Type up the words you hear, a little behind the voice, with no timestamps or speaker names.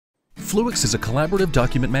Fluix is a collaborative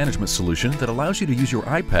document management solution that allows you to use your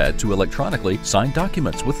iPad to electronically sign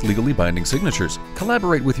documents with legally binding signatures,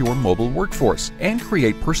 collaborate with your mobile workforce, and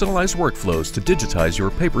create personalized workflows to digitize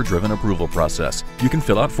your paper-driven approval process. You can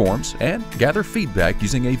fill out forms and gather feedback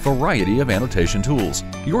using a variety of annotation tools.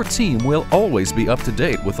 Your team will always be up to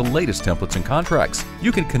date with the latest templates and contracts.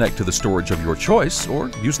 You can connect to the storage of your choice or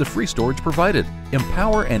use the free storage provided.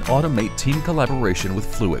 Empower and automate team collaboration with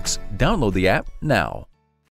Fluix. Download the app now.